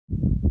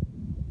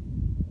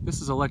This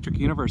is Electric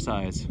Universe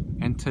Eyes,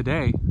 and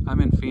today I'm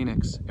in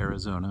Phoenix,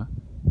 Arizona,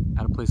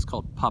 at a place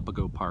called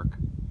Papago Park.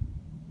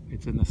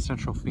 It's in the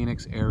central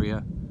Phoenix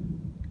area,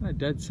 kind of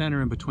dead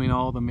center in between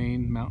all the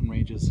main mountain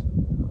ranges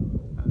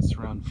that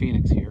surround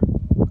Phoenix here.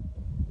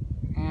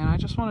 And I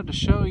just wanted to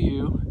show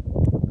you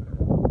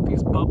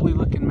these bubbly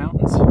looking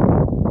mountains,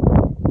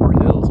 or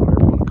hills,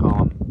 whatever you want to call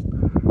them.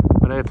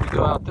 But if you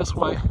go out this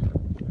way,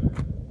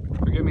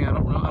 forgive me, I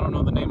don't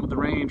know the name of the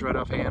range right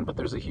offhand, but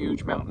there's a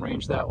huge mountain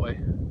range that way.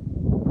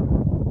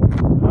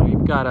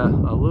 You've got a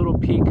little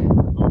peak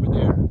over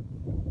there,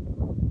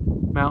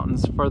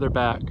 mountains further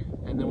back,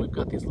 and then we've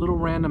got these little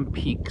random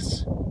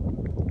peaks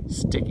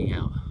sticking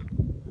out,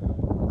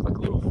 look like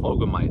little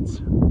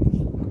phogamites.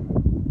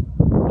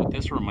 What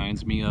this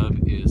reminds me of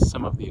is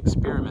some of the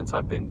experiments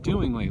I've been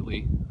doing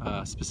lately,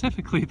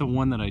 specifically the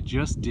one that I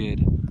just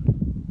did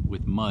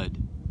with mud,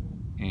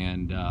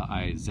 and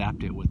I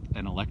zapped it with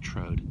an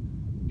electrode,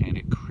 and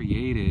it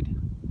created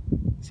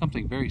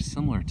something very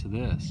similar to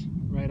this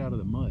right out of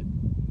the mud.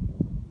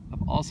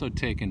 I've also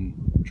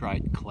taken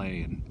dried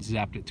clay and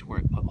zapped it to where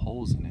it put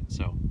holes in it,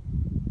 so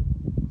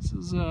this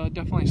is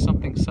definitely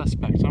something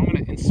suspect. So I'm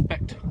going to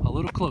inspect a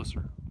little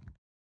closer.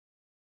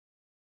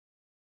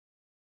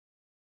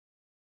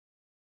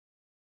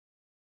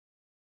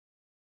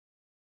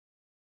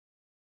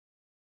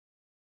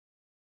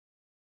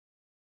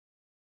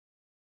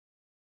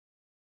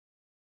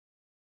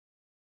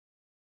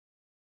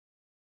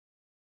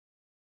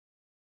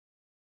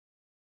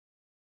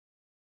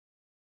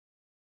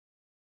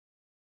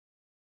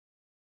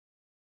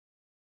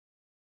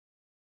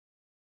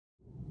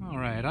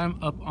 Alright,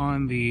 I'm up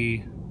on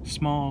the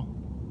small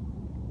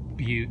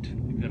butte.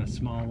 We've got a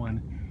small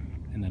one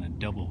and then a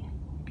double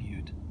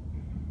butte.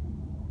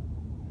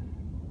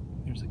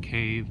 There's a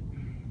cave.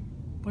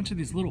 A bunch of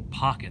these little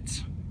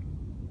pockets.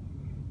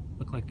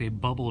 Look like they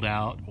bubbled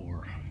out,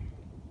 or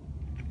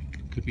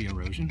could be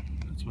erosion.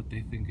 That's what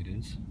they think it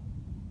is.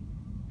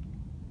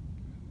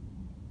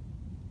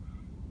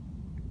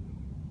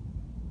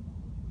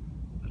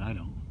 But I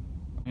don't.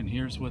 And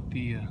here's what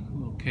the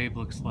little cave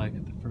looks like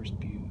at the first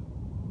butte.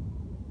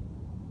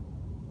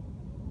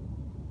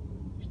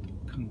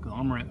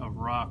 Conglomerate of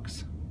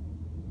rocks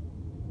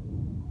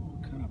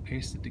kind of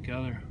pasted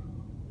together.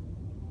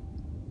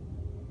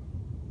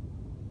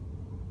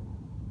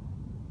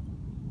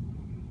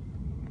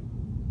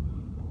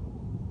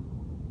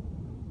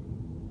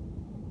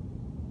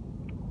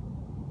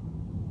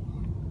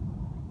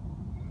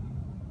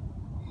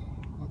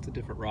 Lots of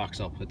different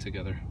rocks all put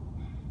together.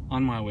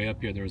 On my way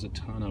up here there was a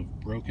ton of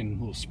broken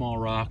little small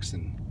rocks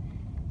and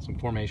some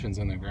formations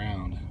in the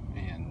ground,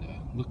 and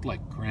looked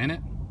like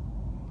granite,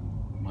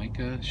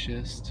 mica,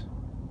 schist.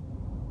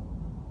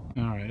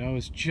 Alright, I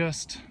was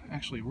just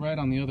actually right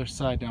on the other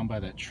side down by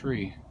that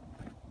tree,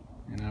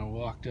 and I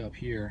walked up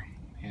here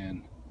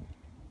and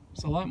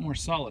it's a lot more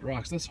solid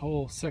rocks. This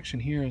whole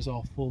section here is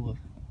all full of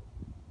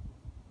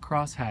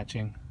cross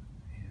hatching,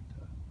 and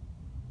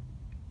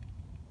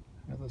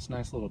got this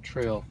nice little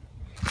trail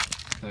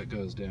that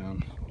goes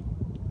down.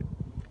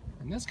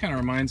 And this kind of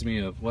reminds me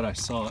of what I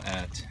saw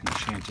at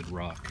Enchanted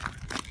Rock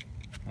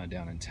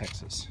down in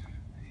Texas.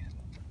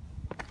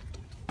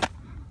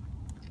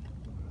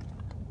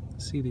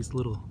 See these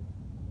little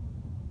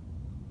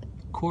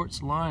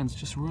quartz lines,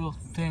 just real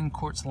thin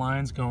quartz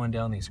lines going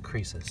down these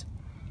creases.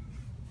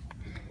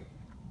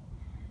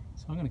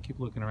 So I'm going to keep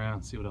looking around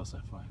and see what else I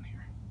find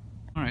here.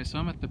 Alright, so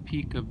I'm at the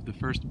peak of the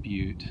first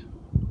butte.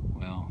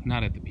 Well,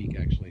 not at the peak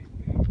actually.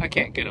 I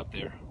can't get up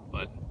there,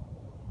 but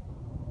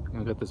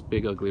I've got this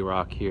big ugly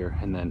rock here,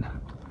 and then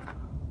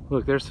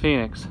look, there's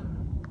Phoenix,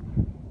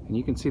 and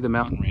you can see the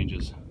mountain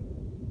ranges.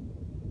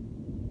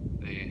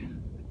 They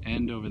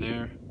end over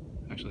there.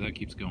 Actually, that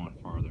keeps going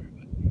farther,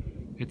 but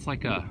it's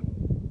like a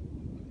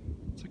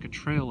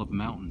trail of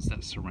mountains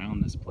that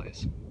surround this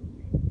place.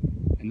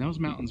 And those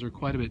mountains are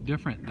quite a bit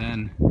different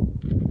than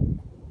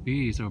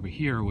these over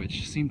here,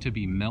 which seem to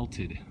be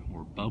melted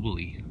or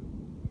bubbly,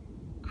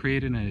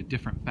 created in a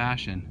different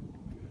fashion,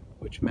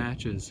 which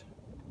matches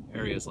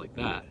areas like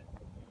that.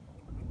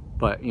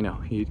 But you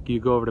know,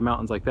 you go over to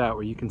mountains like that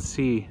where you can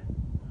see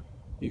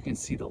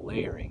the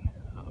layering.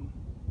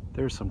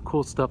 There's some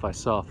cool stuff I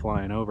saw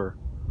flying over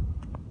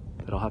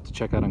that I'll have to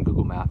check out on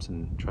Google Maps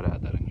and try to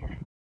add that in here.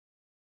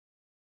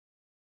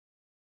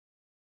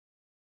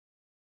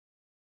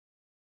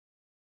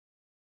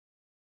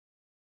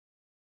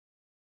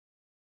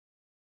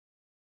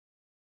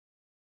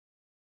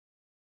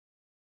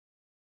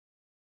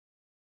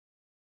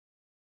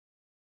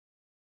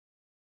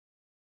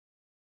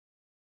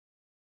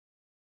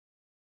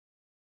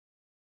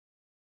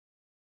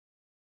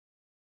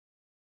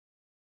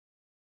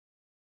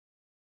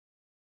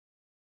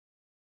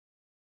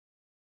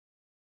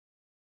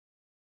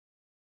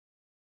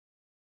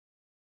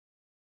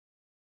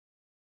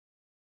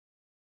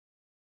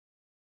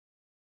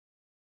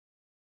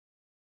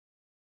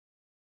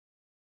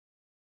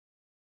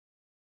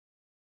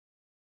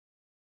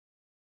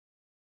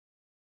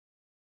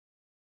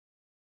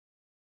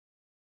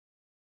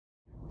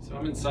 So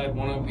I'm inside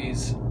one of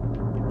these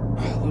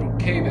little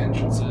cave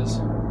entrances,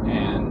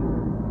 and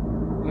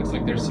it looks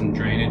like there's some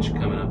drainage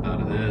coming up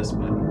out of this,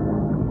 but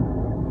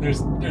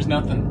there's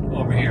nothing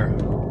over here.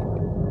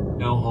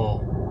 No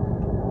hole.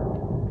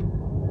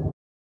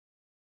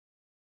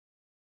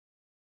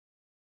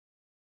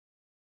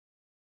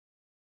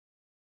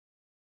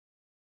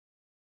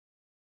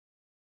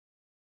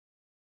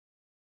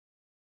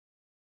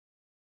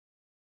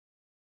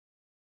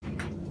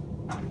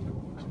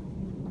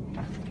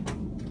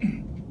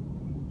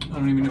 I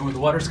don't even know where the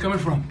water's coming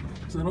from,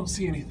 because I don't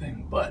see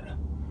anything, but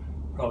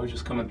probably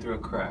just coming through a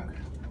crack.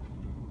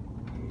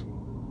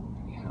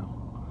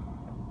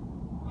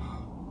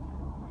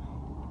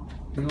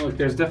 You know, look,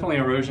 there's definitely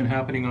erosion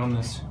happening on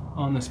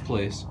this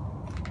place,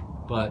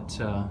 but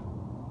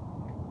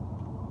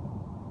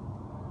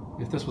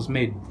if this was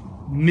made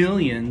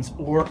millions,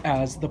 or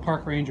as the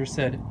park ranger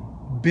said,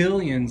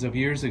 billions of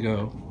years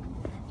ago,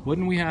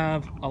 wouldn't we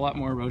have a lot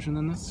more erosion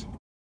than this?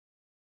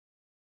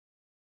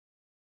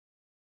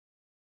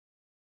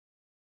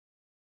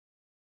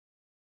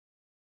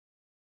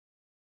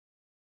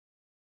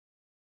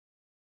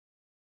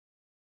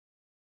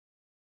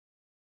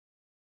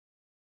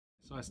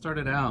 So I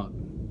started out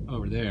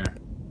over there,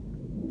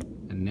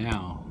 and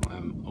now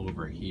I'm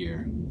over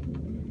here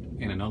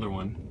in another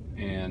one,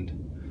 and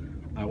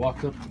I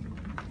walked up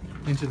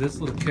into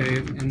this little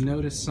cave and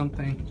noticed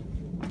something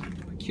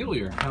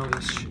peculiar, how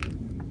this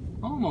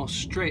almost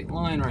straight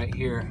line right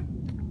here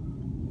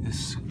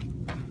is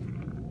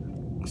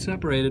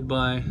separated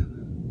by,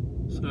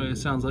 so it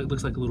sounds like,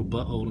 looks like a little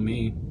butthole to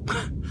me.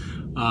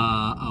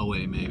 Oh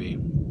wait, maybe.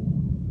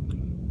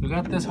 We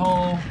got this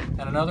hole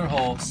and another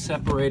hole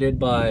separated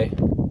by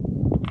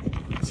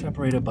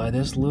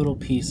this little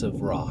piece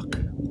of rock.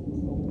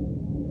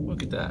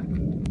 Look at that.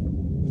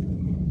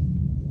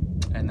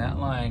 And that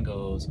line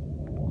goes,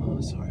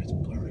 oh sorry, it's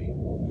blurry.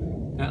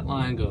 That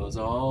line goes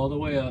all the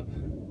way up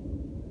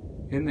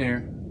in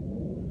there.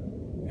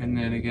 And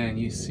then again,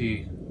 you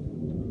see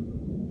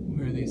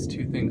where these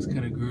two things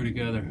kind of grew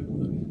together.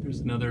 Look,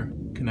 there's another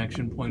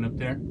connection point up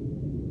there.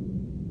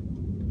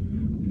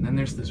 And then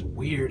there's this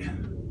weird,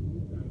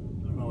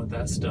 what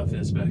that stuff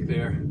is back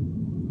there.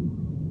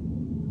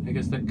 I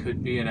guess that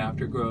could be an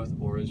aftergrowth,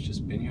 or it's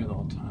just been here the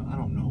whole time. I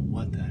don't know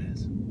what that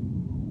is.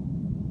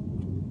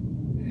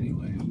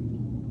 Anyway.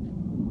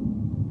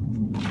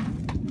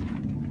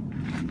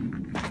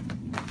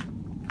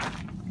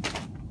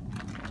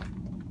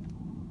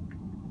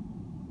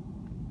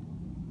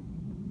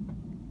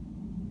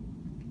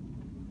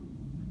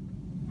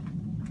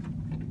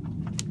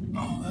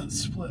 Oh, that's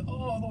split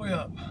all the way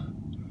up.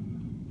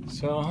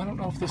 So I don't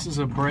know if this is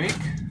a break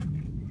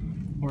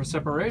or a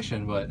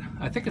separation, but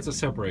I think it's a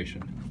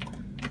separation.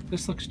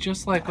 This looks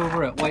just like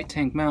over at White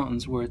Tank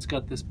Mountains, where it's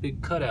got this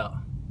big cutout.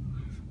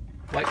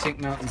 White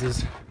Tank Mountains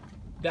is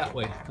that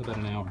way for about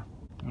an hour.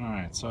 All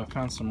right, so I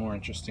found some more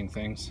interesting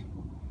things.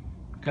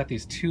 Got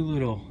these two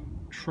little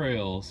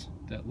trails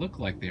that look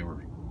like they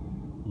were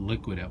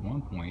liquid at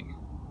one point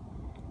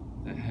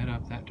that head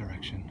up that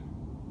direction.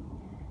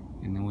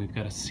 And then we've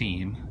got a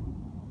seam.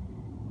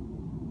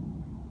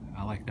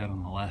 I like that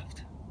on the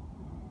left.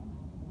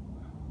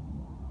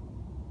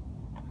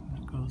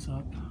 That goes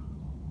up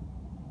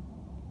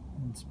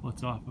and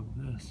splits off of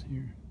this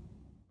here.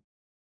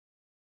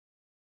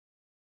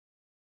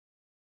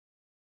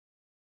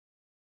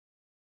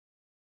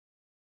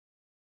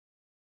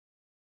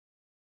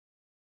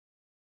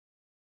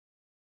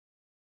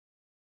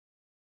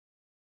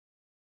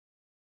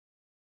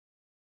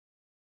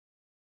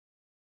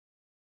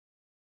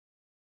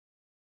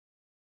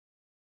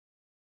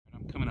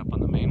 I'm coming up on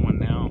the main one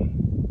now,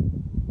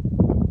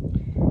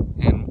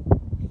 and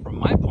from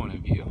my point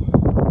of view,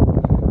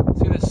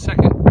 see this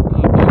second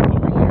view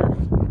over here?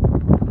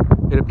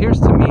 It appears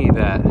to me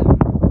that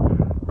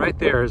right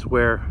there is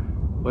where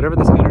whatever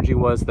this energy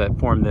was that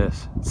formed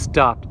this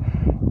stopped,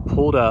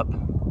 pulled up,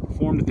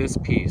 formed this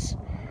piece,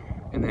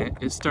 and then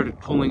it started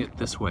pulling it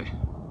this way,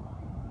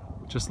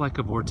 just like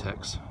a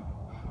vortex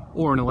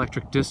or an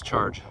electric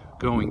discharge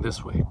going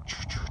this way.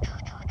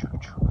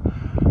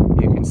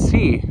 You can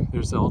see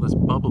there's all this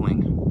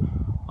bubbling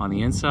on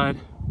the inside.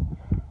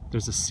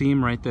 There's a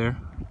seam right there.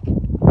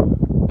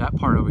 That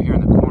part over here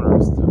in the corner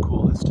is the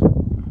coolest.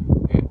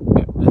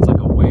 It's like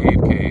a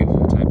wave cave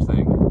type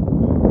thing.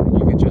 And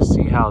you can just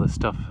see how the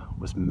stuff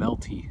was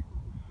melty,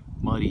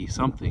 muddy,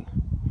 something.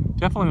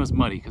 Definitely was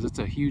muddy because it's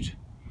a huge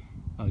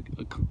a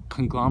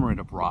conglomerate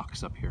of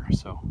rocks up here.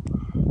 So,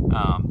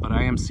 but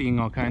I am seeing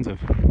all kinds of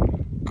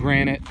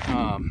granite,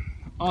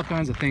 all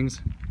kinds of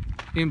things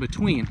in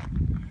between,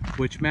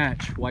 which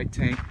match White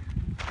Tank,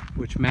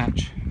 which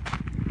match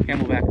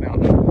Camelback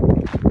Mountain,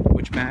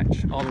 which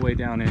match all the way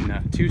down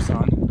in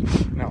Tucson,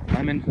 Mount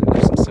Lemon.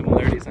 There's some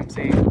similarities I'm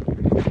seeing. And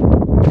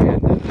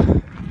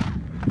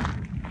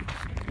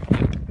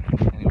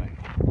anyway,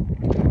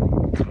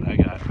 that's what I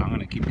got. I'm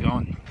gonna keep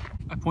going.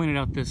 I pointed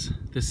out this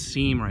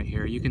seam right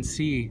here. You can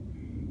see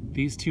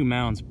these two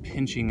mounds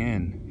pinching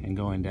in and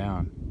going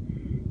down,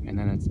 and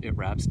then it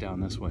wraps down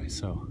this way.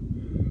 So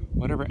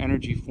whatever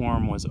energy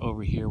form was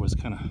over here was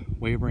kind of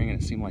wavering, and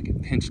it seemed like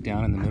it pinched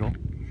down in the middle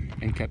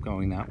and kept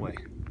going that way.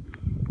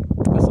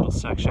 This little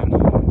section,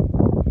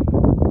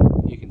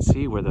 you can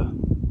see where that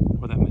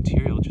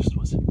material just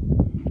was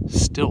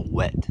still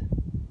wet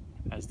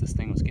as this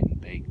thing was getting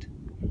baked.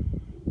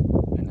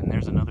 And then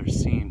there's another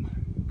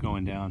seam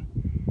going down.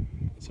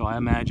 So I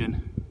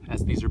imagine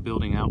as these are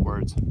building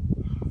outwards,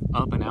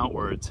 up and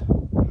outwards,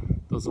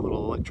 those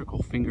little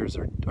electrical fingers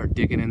are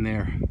digging in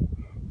there,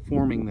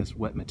 forming this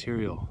wet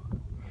material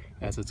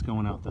as it's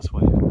going out this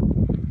way.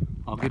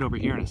 I'll get over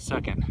here in a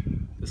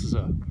second. This is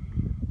a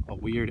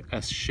weird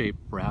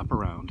S-shaped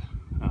wraparound.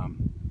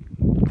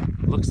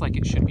 Looks like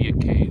it should be a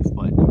cave,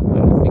 but I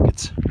don't think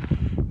it's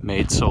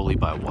made solely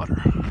by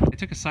water. I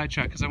took a side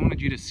shot because I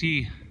wanted you to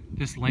see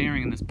this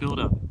layering and this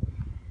buildup.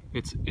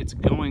 It's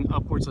going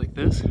upwards like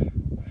this,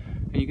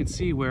 and you can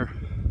see where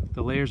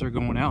the layers are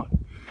going out.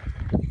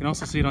 You can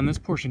also see it on this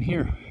portion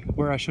here,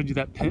 where I showed you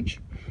that pinch.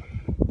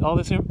 All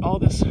this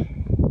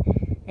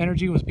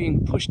energy was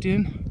being pushed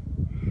in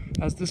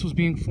as this was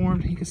being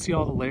formed. You can see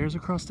all the layers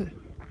across it,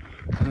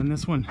 and then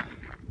this one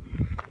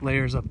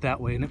layers up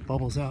that way and it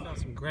bubbles out. Now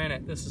some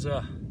granite. This is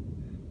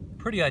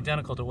pretty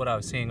identical to what I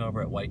was seeing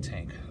over at White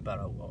Tank, about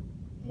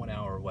 1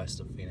 hour west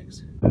of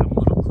Phoenix. I'm a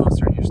little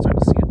closer and you're starting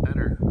to see it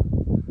better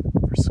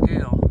for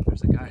scale.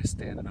 There's a guy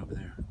standing over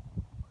there.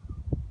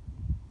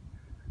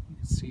 You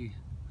can see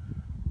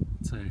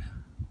it's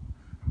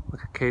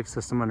like a cave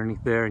system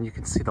underneath there, and you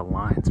can see the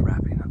lines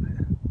wrapping up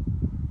it.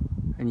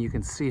 And you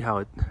can see how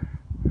it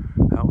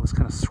was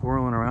kind of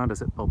swirling around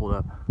as it bubbled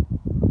up.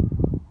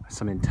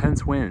 Some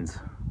intense winds.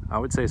 I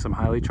would say some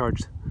highly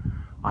charged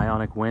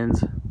ionic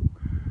winds.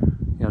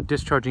 You know,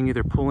 discharging,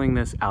 either pulling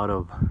this out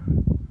of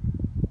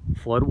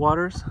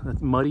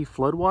floodwaters, muddy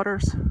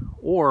floodwaters,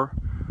 or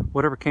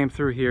whatever came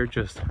through here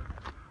just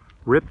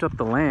ripped up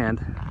the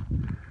land,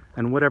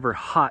 and whatever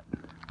hot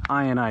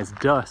ionized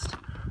dust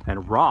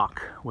and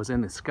rock was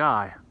in the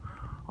sky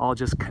all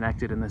just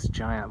connected in this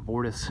giant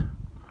vortex.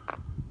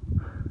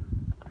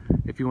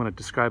 If you want to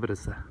describe it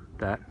as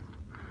that,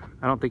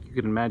 I don't think you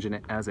could imagine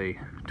it as a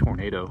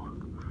tornado.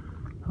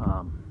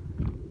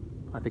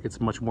 I think it's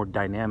much more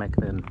dynamic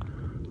than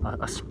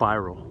a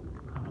spiral.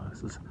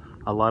 This is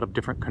a lot of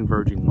different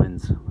converging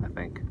winds, I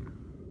think.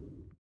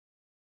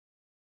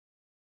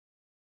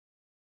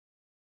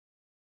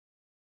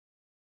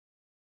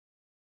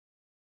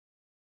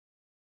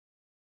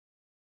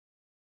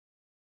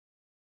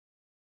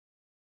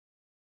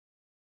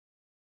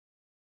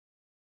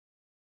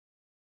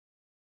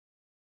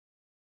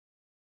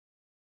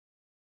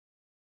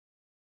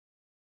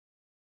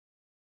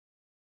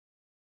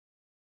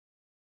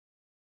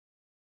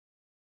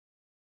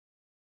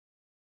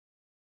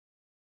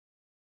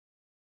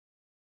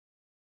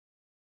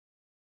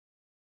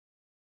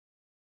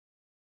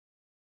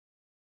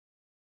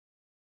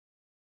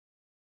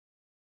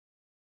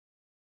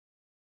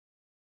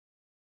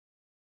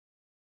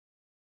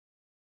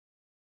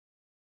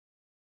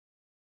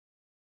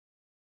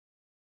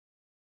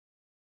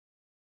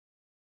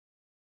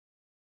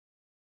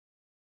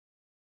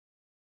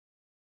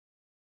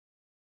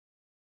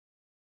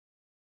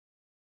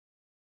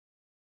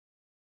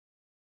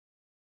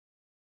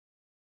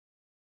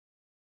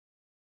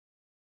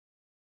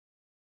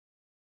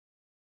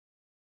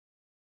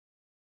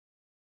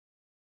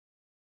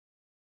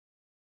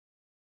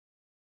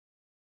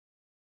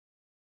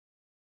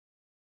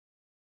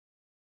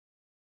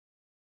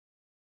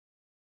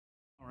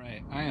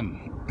 Alright, I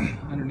am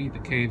underneath the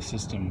cave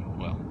system.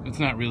 Well, it's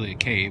not really a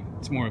cave,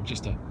 it's more of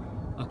just a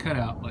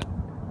cutout, but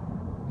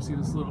you see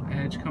this little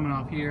edge coming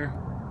off here,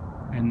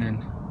 and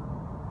then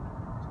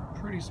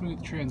pretty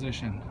smooth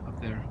transition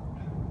up there.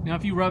 Now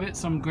if you rub it,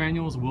 some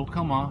granules will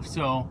come off,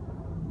 so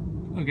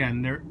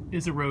again, there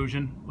is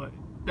erosion, but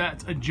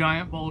that's a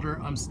giant boulder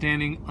I'm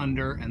standing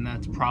under, and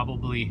that's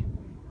probably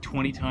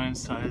 20 times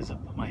the size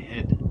of my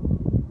head.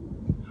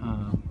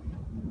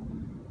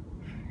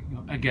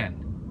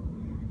 Again,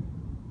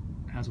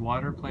 has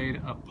water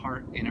played a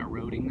part in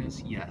eroding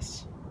this?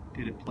 Yes.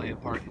 Did it play a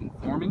part in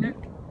forming it?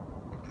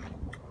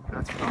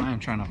 That's what I am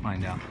trying to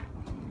find out.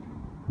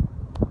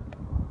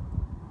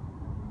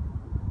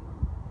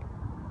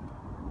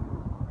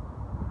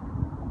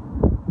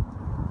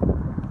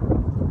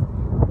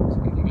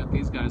 So you got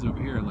these guys over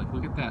here, like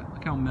look at that.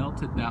 Look how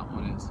melted that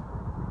one is.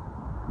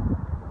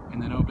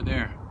 And then over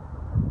there.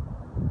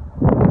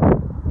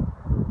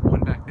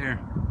 One back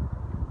there.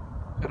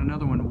 Got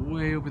another one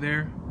way over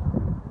there.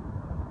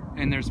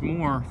 And there's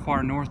more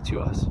far north to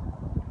us.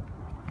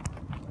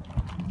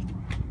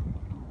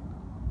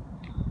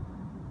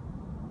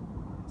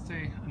 Let's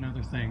say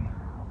another thing.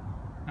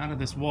 Out of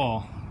this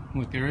wall,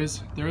 look, there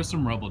is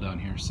some rubble down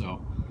here, so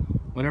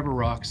whatever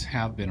rocks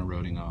have been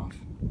eroding off,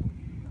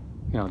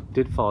 you know,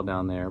 did fall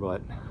down there,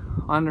 but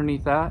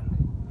underneath that,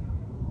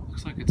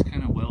 looks like it's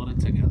kind of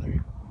welded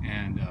together.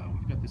 And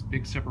we've got this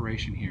big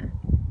separation here.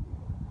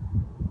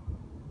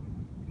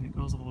 And it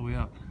goes all the way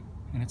up,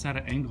 and it's at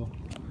an angle.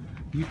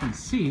 You can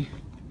see,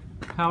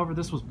 however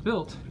this was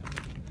built,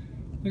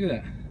 look at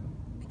that.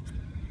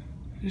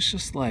 It's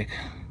just like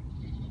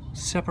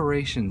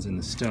separations in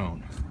the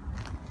stone.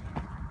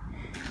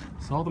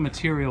 So all the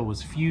material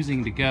was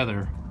fusing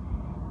together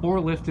or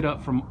lifted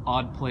up from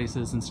odd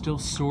places and still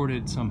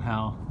sorted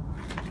somehow.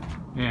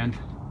 And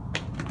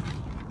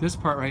this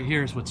part right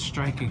here is what's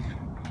striking.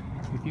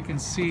 If you can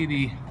see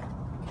the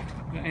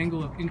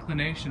angle of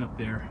inclination up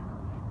there,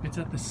 it's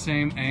at the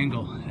same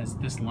angle as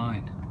this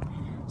line.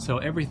 So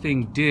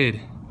everything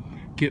did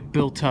get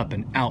built up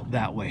and out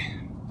that way,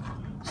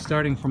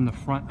 starting from the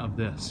front of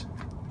this.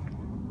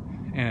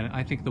 And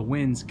I think the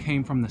winds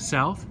came from the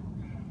south,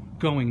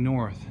 going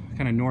north,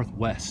 kind of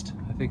northwest.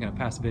 I think in a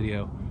past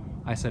video,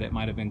 I said it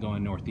might have been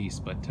going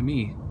northeast, but to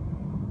me,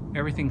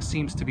 everything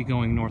seems to be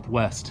going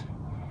northwest.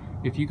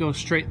 If you go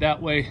straight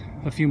that way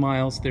a few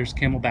miles, there's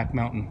Camelback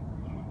Mountain.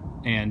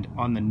 And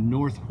on the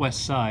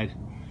northwest side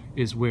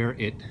is where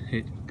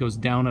it goes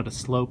down at a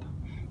slope,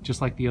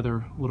 just like the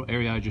other little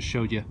area I just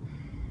showed you.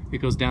 It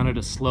goes down at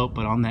a slope,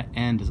 but on that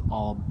end is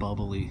all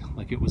bubbly,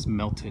 like it was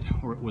melted,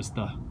 or it was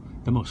the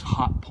most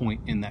hot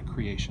point in that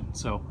creation.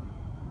 So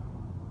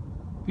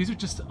these are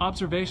just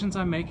observations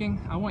I'm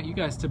making. I want you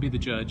guys to be the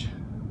judge.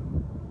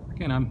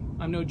 Again,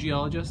 I'm no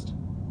geologist,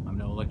 I'm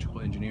no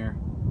electrical engineer,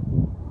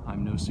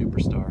 I'm no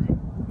superstar.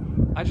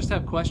 I just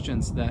have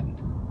questions that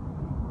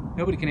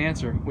nobody can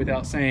answer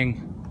without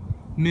saying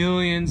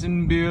millions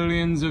and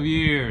billions of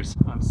years.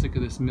 I'm sick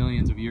of this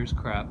millions of years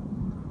crap,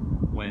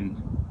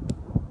 when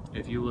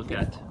if you look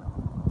at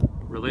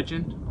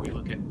religion, or you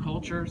look at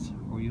cultures,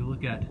 or you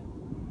look at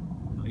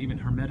even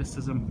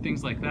Hermeticism,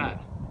 things like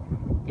that,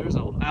 there's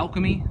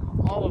alchemy,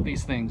 all of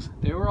these things,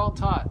 they were all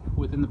taught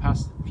within the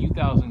past few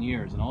thousand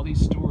years, and all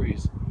these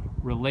stories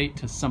relate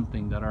to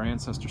something that our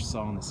ancestors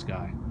saw in the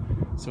sky.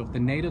 So if the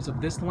natives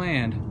of this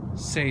land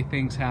say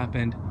things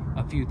happened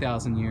a few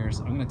thousand years,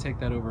 I'm going to take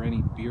that over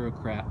any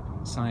bureaucrat,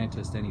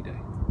 scientist any day.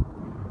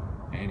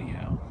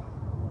 Anyhow,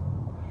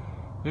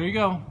 there you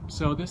go.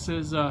 So this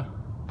is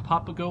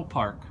Papago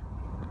Park.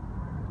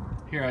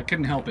 Here, I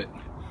couldn't help it.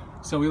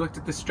 So we looked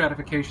at the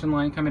stratification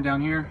line coming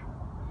down here.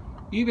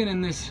 Even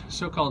in this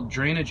so-called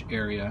drainage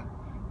area,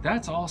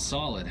 that's all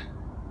solid.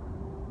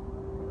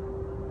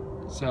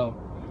 So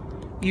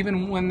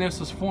even when this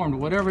was formed,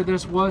 whatever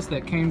this was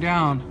that came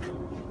down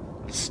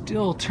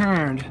still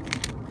turned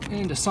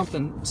into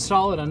something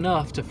solid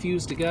enough to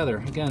fuse together.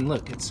 Again,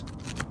 look, it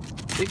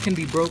can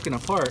be broken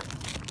apart,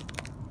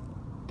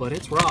 but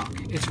it's rock.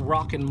 It's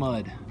rock and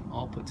mud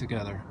all put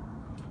together.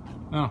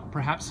 Oh,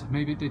 perhaps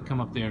maybe it did come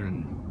up there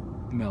and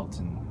melt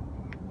and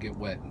get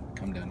wet and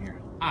come down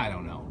here. I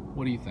don't know.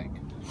 What do you think?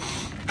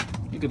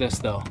 Look at this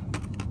though.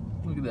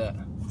 Look at that.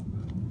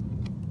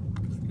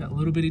 Got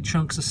little bitty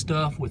chunks of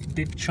stuff with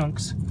big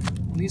chunks.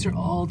 And these are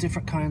all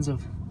different kinds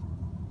of,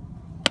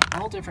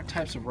 all different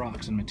types of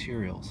rocks and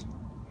materials.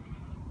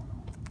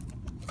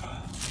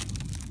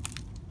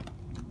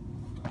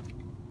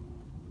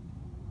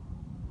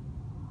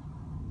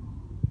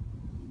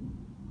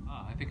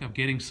 I think I'm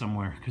getting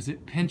somewhere because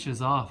it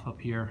pinches off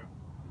up here,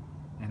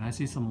 and I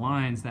see some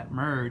lines that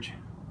merge.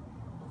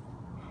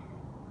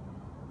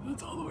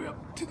 That's all the way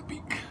up to the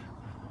peak.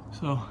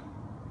 So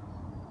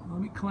let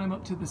me climb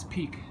up to this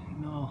peak.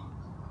 No,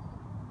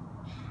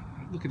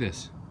 look at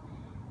this.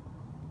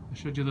 I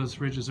showed you those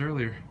ridges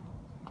earlier.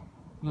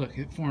 Look,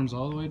 it forms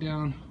all the way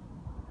down.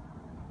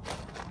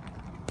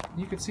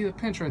 You can see the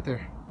pinch right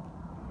there.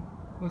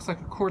 Looks like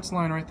a quartz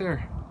line right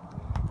there.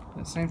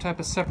 That same type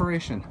of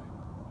separation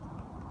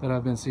that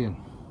I've been seeing.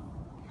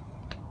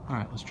 All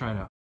right, let's try it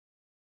out.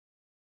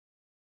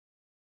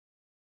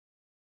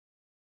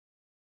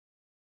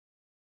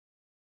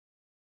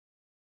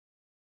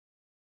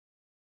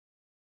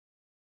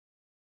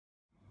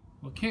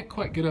 Well, can't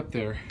quite get up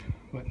there,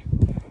 but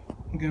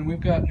again, we've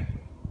got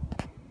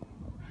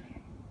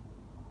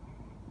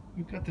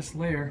this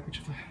layer, which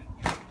if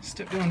I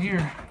step down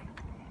here,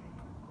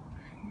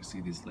 you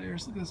see these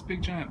layers. Look at this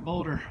big giant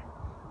boulder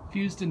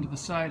fused into the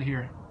side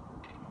here.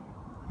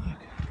 Look,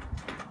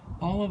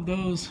 all of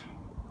those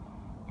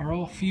are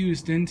all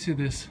fused into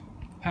this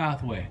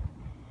pathway.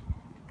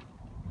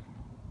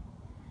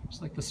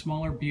 Just like the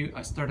smaller butte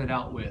I started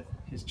out with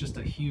is just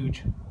a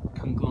huge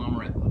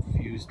conglomerate of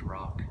fused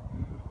rock.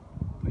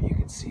 But you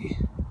can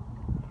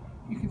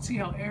see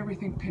how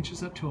everything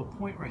pinches up to a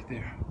point right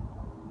there.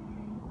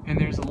 And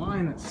there's a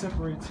line that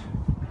separates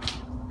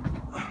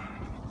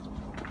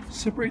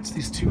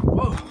these two.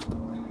 Whoa!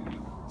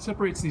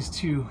 Separates these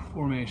two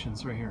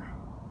formations right here.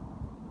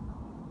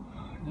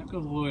 And that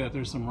goes all the way up.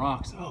 There's some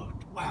rocks. Oh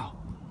wow!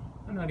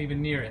 I'm not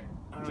even near it.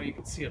 I don't know. You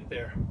can see up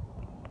there.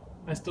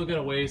 I still got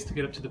a ways to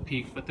get up to the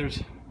peak, but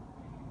there's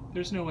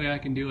no way I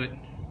can do it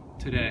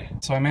today.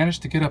 So I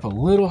managed to get up a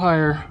little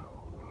higher,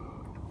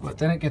 but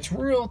then it gets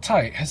real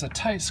tight. It has a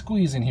tight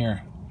squeeze in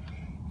here.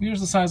 Here's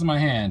the size of my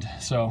hand.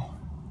 So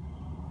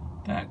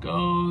that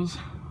goes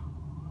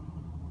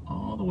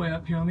all the way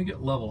up here. Let me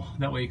get level.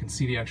 That way you can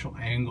see the actual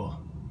angle.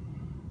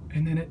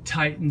 And then it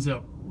tightens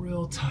up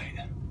real tight.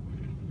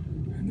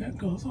 And that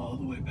goes all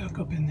the way back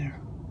up in there.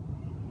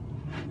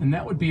 And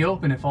that would be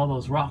open if all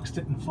those rocks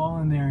didn't fall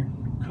in there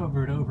and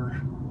cover it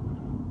over.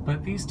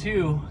 But these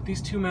two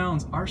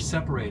mounds are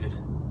separated.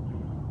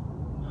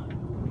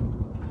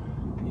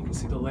 can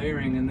see the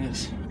layering in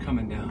this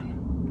coming down.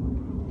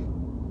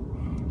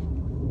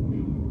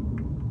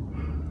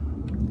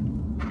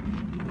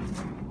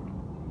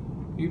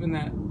 Even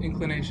that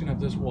inclination of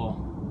this wall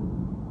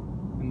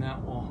and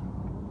that wall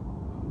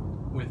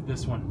with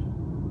this one.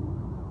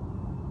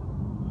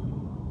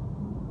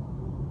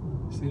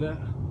 See that?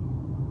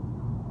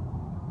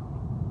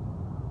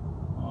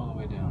 All the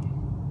way down.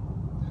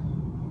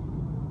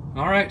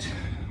 All right,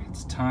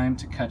 it's time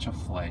to catch a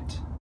flight.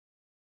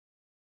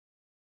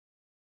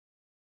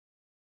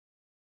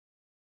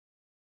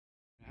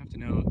 I have to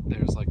know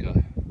there's like a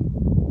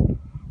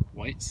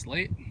white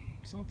slate,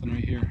 something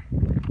right here.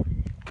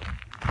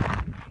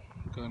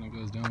 Kind of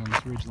goes down on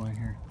this ridge line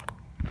here.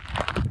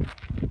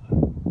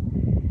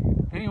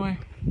 Anyway,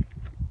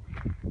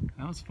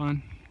 that was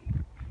fun.